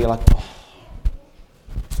they will be like, oh,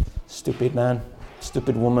 stupid man,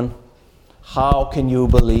 stupid woman. How can you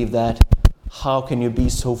believe that? How can you be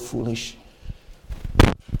so foolish?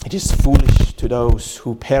 It is foolish to those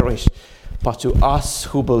who perish. But to us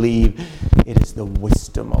who believe, it is the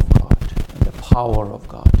wisdom of God and the power of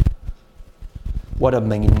God. What a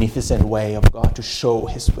magnificent way of God to show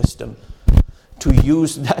his wisdom. To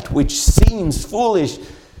use that which seems foolish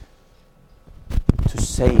to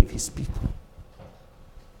save his people.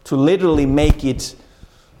 To literally make it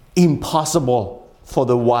impossible for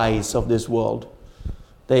the wise of this world.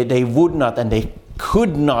 They would not and they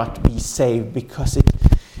could not be saved because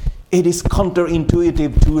it is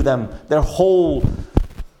counterintuitive to them. Their whole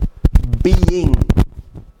being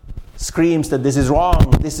screams that this is wrong.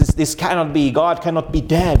 This cannot be. God cannot be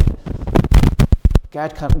dead.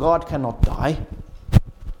 God cannot die.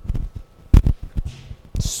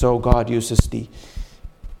 So God uses the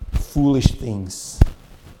foolish things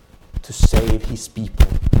to save his people.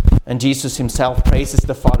 And Jesus himself praises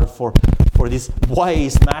the Father for this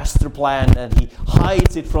wise master plan, and he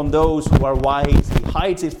hides it from those who are wise. He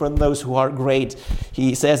hides it from those who are great.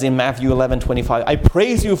 He says in Matthew 11:25, I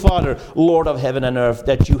praise you, Father, Lord of heaven and earth,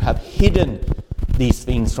 that you have hidden these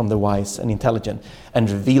things from the wise and intelligent and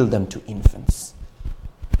revealed them to infants.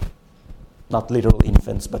 Not literal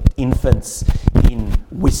infants, but infants in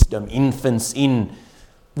wisdom, infants in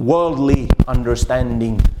worldly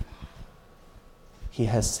understanding. He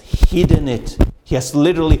has hidden it. He has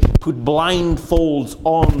literally put blindfolds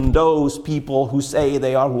on those people who say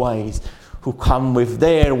they are wise, who come with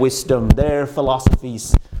their wisdom, their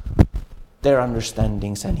philosophies, their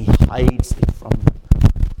understandings, and he hides it from them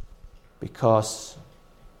because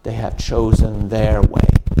they have chosen their way,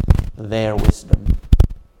 their wisdom,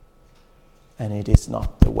 and it is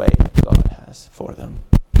not the way God has for them.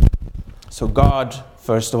 So God,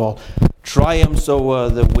 first of all, triumphs over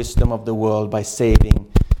the wisdom of the world by saving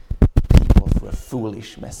people through a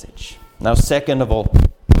foolish message. Now, second of all,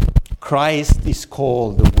 Christ is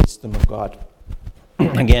called the wisdom of God.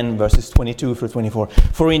 Again, verses 22 through 24.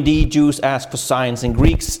 For indeed Jews ask for signs and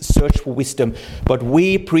Greeks search for wisdom, but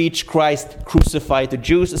we preach Christ crucified, to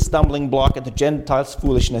Jews a stumbling block and to Gentiles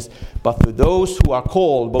foolishness, but to those who are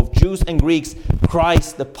called, both Jews and Greeks,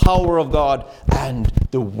 Christ the power of God and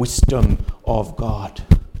the wisdom of God.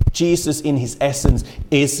 Jesus in his essence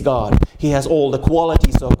is God. He has all the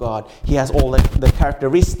qualities of God. He has all the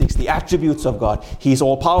characteristics, the attributes of God. He is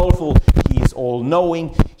all powerful. He is all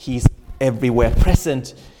knowing. He is everywhere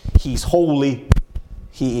present. He is holy.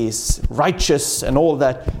 He is righteous and all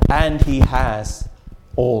that. And he has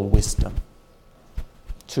all wisdom.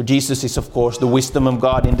 So Jesus is, of course, the wisdom of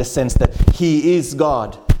God in the sense that he is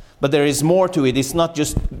God. But there is more to it. It's not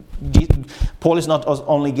just, Paul is not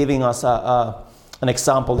only giving us an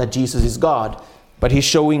example that Jesus is God, but he's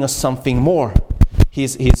showing us something more.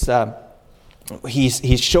 He's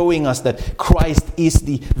showing us that Christ is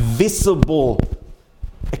the visible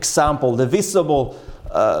example, the visible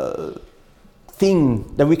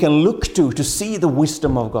thing that we can look to see the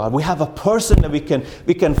wisdom of God. We have a person that we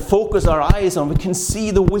can focus our eyes on. We can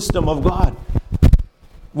see the wisdom of God.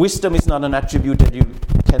 Wisdom is not an attribute that you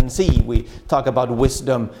can see. We talk about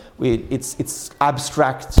wisdom. It's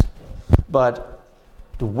abstract, but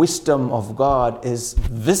the wisdom of God is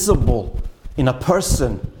visible in a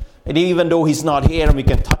person. And even though he's not here and we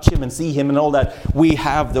can touch him and see him and all that, we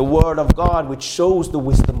have the Word of God which shows the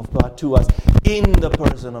wisdom of God to us in the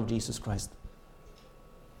person of Jesus Christ.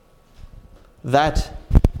 That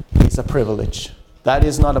is a privilege. That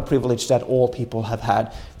is not a privilege that all people have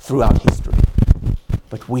had throughout history.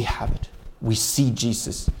 But we have it. We see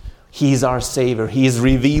Jesus. He is our Savior. He is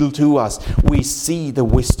revealed to us. We see the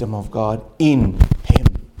wisdom of God in him.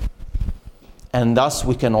 And thus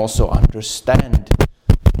we can also understand,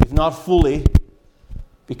 if not fully,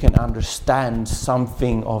 we can understand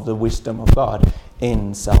something of the wisdom of God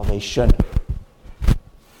in salvation.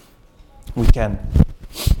 We can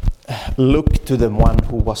look to the one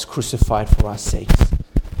who was crucified for our sakes.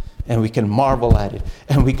 And we can marvel at it.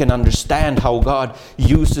 And we can understand how God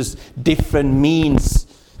uses different means.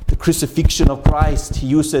 The crucifixion of Christ, he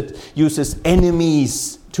uses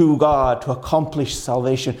enemies to God to accomplish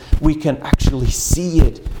salvation. We can actually see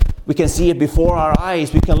it. We can see it before our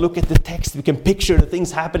eyes. We can look at the text. We can picture the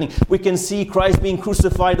things happening. We can see Christ being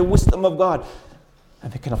crucified, the wisdom of God.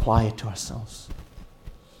 And we can apply it to ourselves.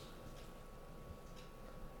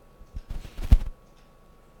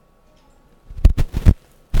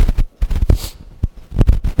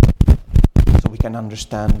 So we can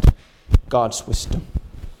understand God's wisdom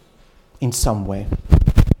in some way.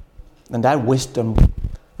 And that wisdom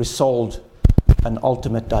resolved an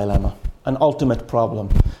ultimate dilemma, an ultimate problem.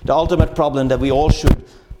 The ultimate problem that we all should,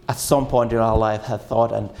 at some point in our life, have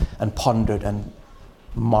thought and pondered and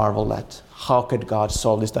marveled at. How could God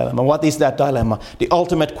solve this dilemma? What is that dilemma? The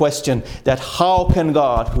ultimate question that how can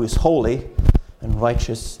God, who is holy and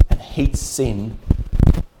righteous and hates sin,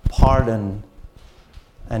 pardon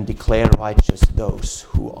and declare righteous those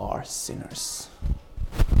who are sinners?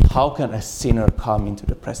 How can a sinner come into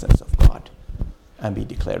the presence of God and be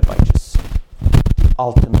declared righteous?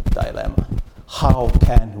 Ultimate dilemma. How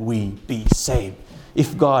can we be saved?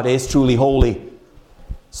 If God is truly holy,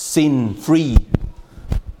 sin-free,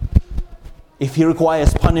 if he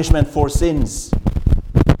requires punishment for sins,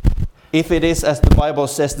 if it is, as the Bible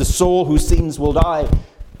says, the soul who sins will die,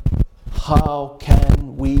 how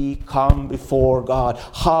can we come before God?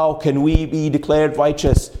 How can we be declared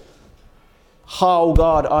righteous? How,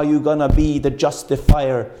 God, are you going to be the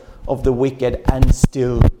justifier of the wicked and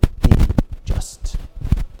still be just?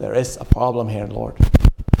 There is a problem here, Lord.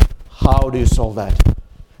 How do you solve that?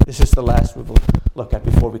 This is the last we will look at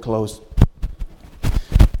before we close.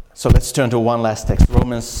 So let's turn to one last text,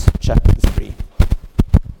 Romans chapter 3.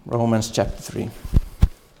 Romans chapter 3.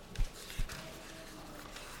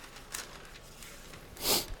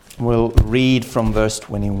 We'll read from verse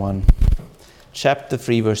 21. Chapter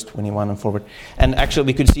 3, verse 21 and forward. And actually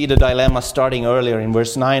we could see the dilemma starting earlier in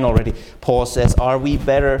verse 9 already. Paul says, are we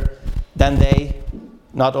better than they?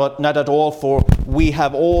 Not at all, for we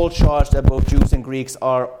have all charged that both Jews and Greeks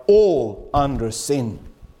are all under sin.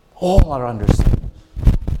 All are under sin.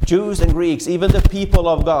 Jews and Greeks, even the people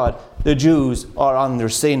of God, the Jews are under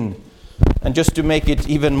sin. And just to make it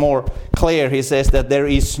even more clear, he says that there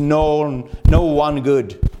is no one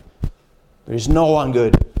good. There is no one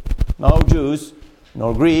good. No Jews,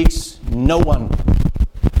 no Greeks, no one.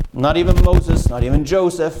 Not even Moses, not even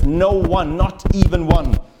Joseph, no one, not even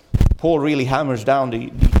one. Paul really hammers down the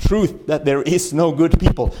truth that there is no good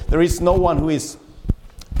people. There is no one who is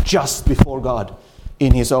just before God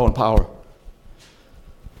in his own power.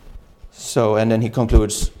 So, and then he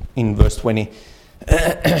concludes in verse 20,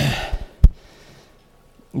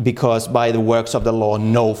 Because by the works of the law,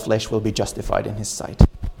 no flesh will be justified in his sight.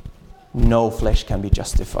 No flesh can be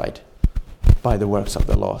justified by the works of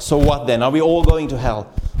the law. So what then? Are we all going to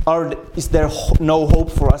hell? Is there no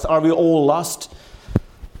hope for us? Are we all lost?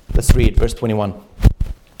 Let's read verse 21.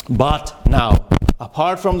 But now,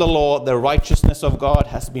 apart from the law, the righteousness of God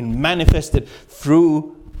has been manifested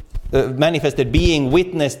being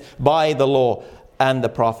witnessed by the law and the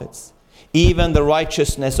prophets. Even the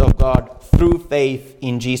righteousness of God through faith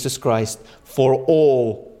in Jesus Christ for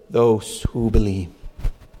all those who believe.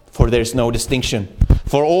 For there is no distinction.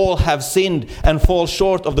 For all have sinned and fall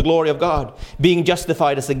short of the glory of God, being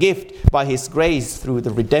justified as a gift by his grace through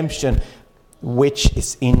the redemption which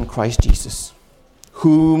is in Christ Jesus,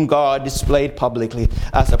 whom God displayed publicly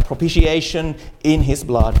as a propitiation in his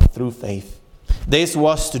blood through faith. This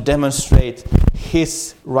was to demonstrate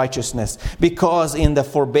his righteousness, because in the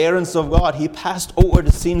forbearance of God he passed over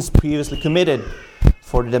the sins previously committed,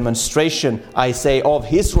 for the demonstration, I say, of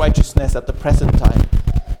his righteousness at the present time,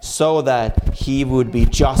 so that he would be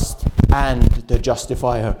just and the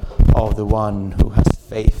justifier of the one who has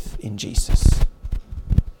faith in Jesus.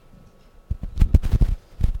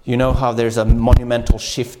 You know how there's a monumental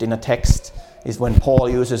shift in a text is when Paul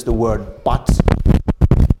uses the word but.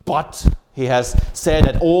 But he has said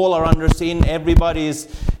that all are under sin. Everybody is,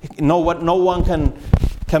 no one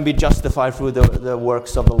can be justified through the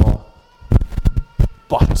works of the law.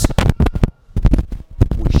 But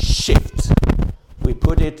we shift. We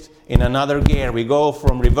put it in another gear. We go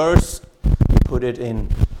from reverse. We put it in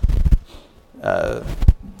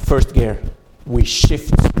first gear. We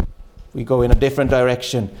shift. We go in a different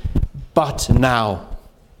direction. But now,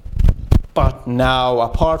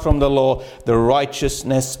 apart from the law, the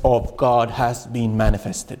righteousness of God has been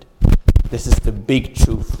manifested. This is the big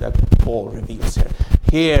truth that Paul reveals here.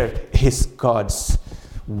 Here is God's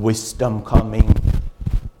wisdom coming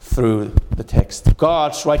through the text.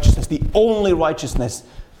 God's righteousness, the only righteousness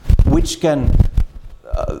which can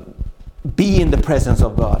be in the presence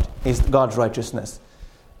of God, is God's righteousness.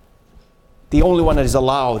 The only one that is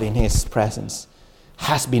allowed in his presence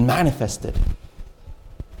has been manifested.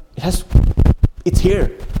 It's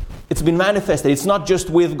here. It's been manifested. It's not just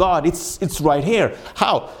with God. It's right here.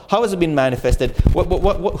 How? How has it been manifested?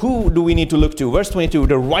 Who do we need to look to? Verse 22,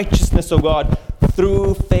 the righteousness of God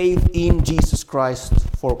through faith in Jesus Christ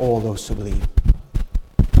for all those who believe.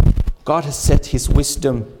 God has set his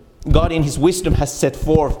wisdom. God in his wisdom has set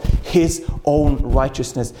forth his own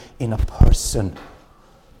righteousness in a person.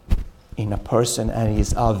 And it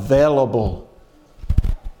is available.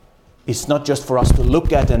 It's not just for us to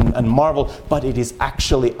look at and marvel, but it is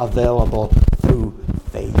actually available through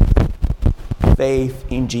faith. Faith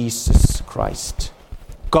in Jesus Christ.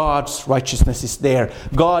 God's righteousness is there.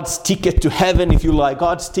 God's ticket to heaven, if you like,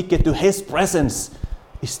 God's ticket to his presence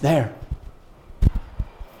is there.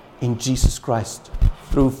 In Jesus Christ,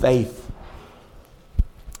 through faith.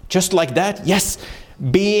 Just like that, yes,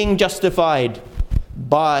 being justified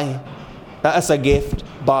as a gift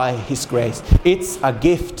by his grace. It's a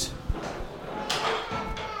gift.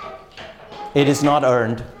 It is not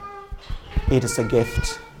earned. It is a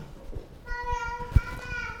gift.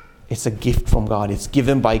 It's a gift from God. It's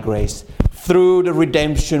given by grace through the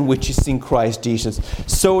redemption which is in Christ Jesus.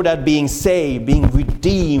 So that being saved, being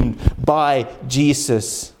redeemed by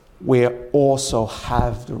Jesus, we also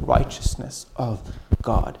have the righteousness of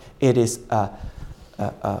God. It is a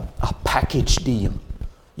package deal.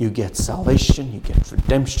 You get salvation, you get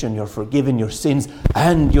redemption, you're forgiven your sins,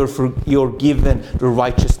 and you're given the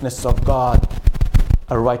righteousness of God.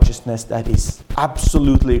 A righteousness that is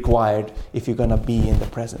absolutely required if you're going to be in the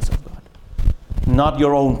presence of God. Not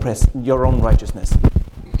your own righteousness.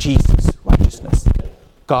 Jesus' righteousness.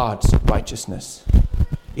 God's righteousness.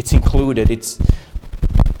 It's included. It's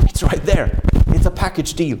right there. It's a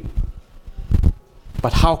package deal.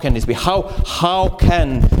 But how can this be? How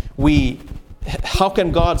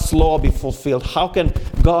can God's law be fulfilled? How can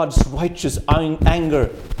God's righteous anger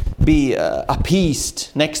be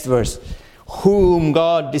appeased? Next verse. Whom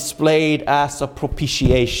God displayed as a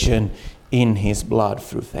propitiation in his blood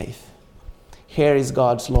through faith. Here is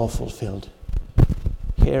God's law fulfilled.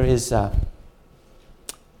 Here is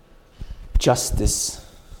justice.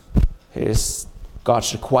 Here is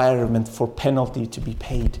God's requirement for penalty to be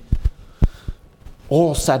paid.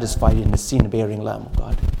 All satisfied in the sin-bearing Lamb of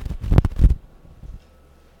God.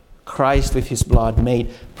 Christ with his blood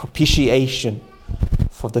made propitiation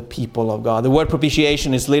for the people of God. The word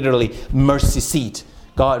propitiation is literally mercy seat.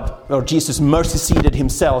 God, or Jesus, mercy seated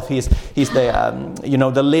himself. He's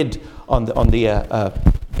the the lid on the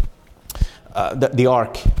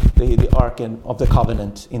ark. the Ark of the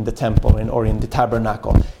Covenant in the temple or in the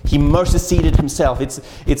tabernacle. He mercy seated himself.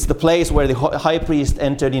 It's the place where the high priest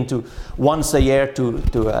entered into once a year to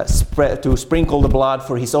sprinkle the blood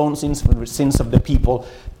for his own sins, for the sins of the people,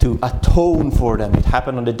 to atone for them. It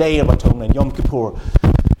happened on the Day of Atonement, Yom Kippur.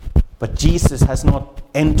 But Jesus has not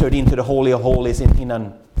entered into the Holy of Holies in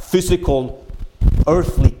a physical,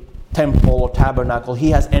 earthly temple or tabernacle.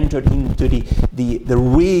 He has entered into the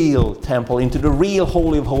real temple, into the real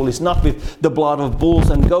Holy of Holies, not with the blood of bulls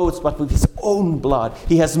and goats, but with his own blood.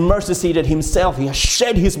 He has mercy seated himself. He has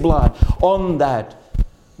shed his blood on that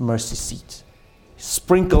mercy seat. He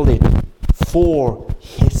sprinkled it for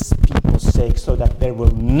his people's sake, so that there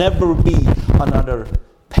will never be another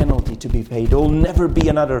penalty to be paid. There will never be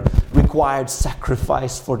another required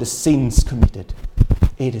sacrifice for the sins committed.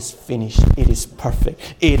 It is finished. It is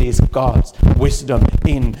perfect. It is God's wisdom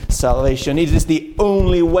in salvation. It is the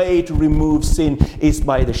only way to remove sin is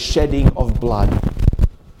by the shedding of blood,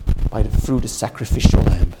 through the sacrificial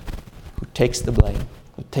lamb, who takes the blame,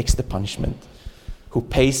 who takes the punishment, who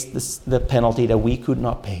pays the penalty that we could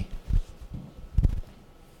not pay.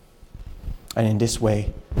 And in this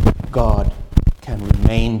way, God can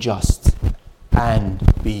remain just and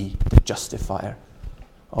be the justifier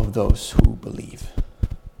of those who believe.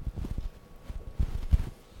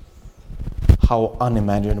 How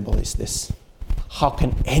unimaginable is this? How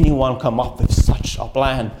can anyone come up with such a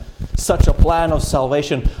plan of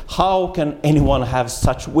salvation? How can anyone have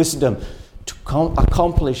such wisdom to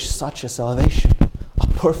accomplish such a salvation? A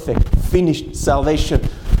perfect, finished salvation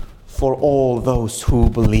for all those who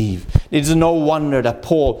believe. It is no wonder that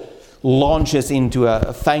Paul launches into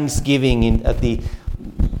a thanksgiving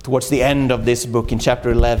towards the end of this book in chapter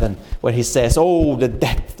 11, where he says, "Oh, the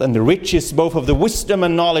depth and the riches both of the wisdom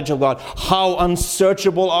and knowledge of God. How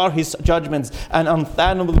unsearchable are his judgments and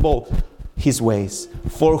unfathomable his ways.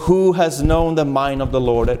 For who has known the mind of the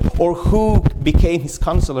Lord? Or who became his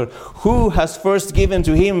counselor? Who has first given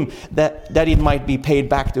to him that it might be paid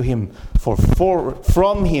back to him? For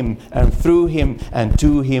from him and through him and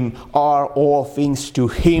to him are all things. To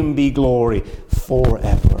him be glory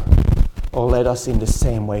forever." Oh, let us in the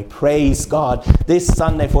same way praise God this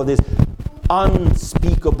Sunday for this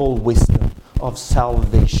unspeakable wisdom of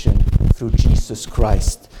salvation through Jesus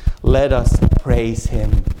Christ. Let us praise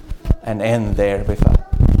him and end there with a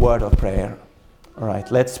word of prayer. All right,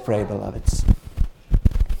 let's pray, beloveds.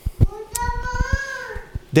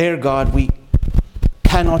 Dear God, we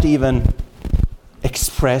cannot even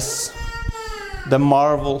express the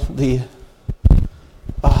marvel, the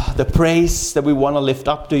praise that we want to lift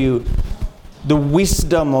up to you, the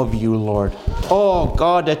wisdom of you, Lord. Oh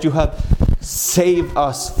God, that you have saved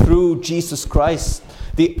us through Jesus Christ,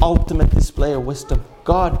 the ultimate display of wisdom.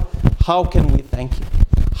 God, how can we thank you?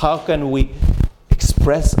 How can we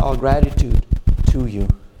express our gratitude to you?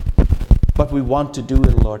 But we want to do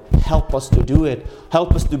it, Lord. Help us to do it.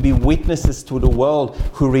 Help us to be witnesses to the world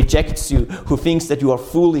who rejects you, who thinks that you are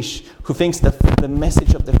foolish, who thinks that the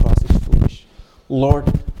message of the cross is foolish.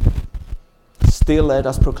 Lord, still let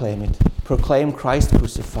us proclaim it. Proclaim Christ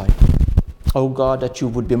crucified. Oh God, that you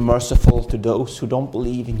would be merciful to those who don't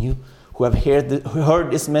believe in you, who have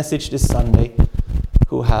heard this message this Sunday,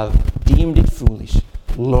 who have deemed it foolish.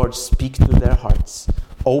 Lord, speak to their hearts.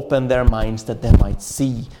 Open their minds that they might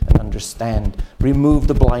see and understand. Remove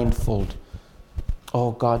the blindfold.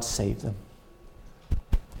 Oh God, save them.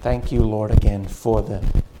 Thank you, Lord, again for the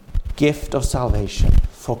gift of salvation,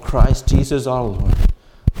 for Christ Jesus our Lord,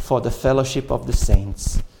 for the fellowship of the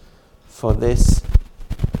saints, for this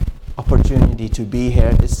opportunity to be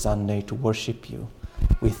here this Sunday to worship you.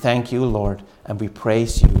 We thank you, Lord, and we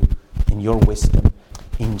praise you in your wisdom.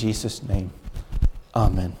 In Jesus' name,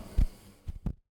 amen.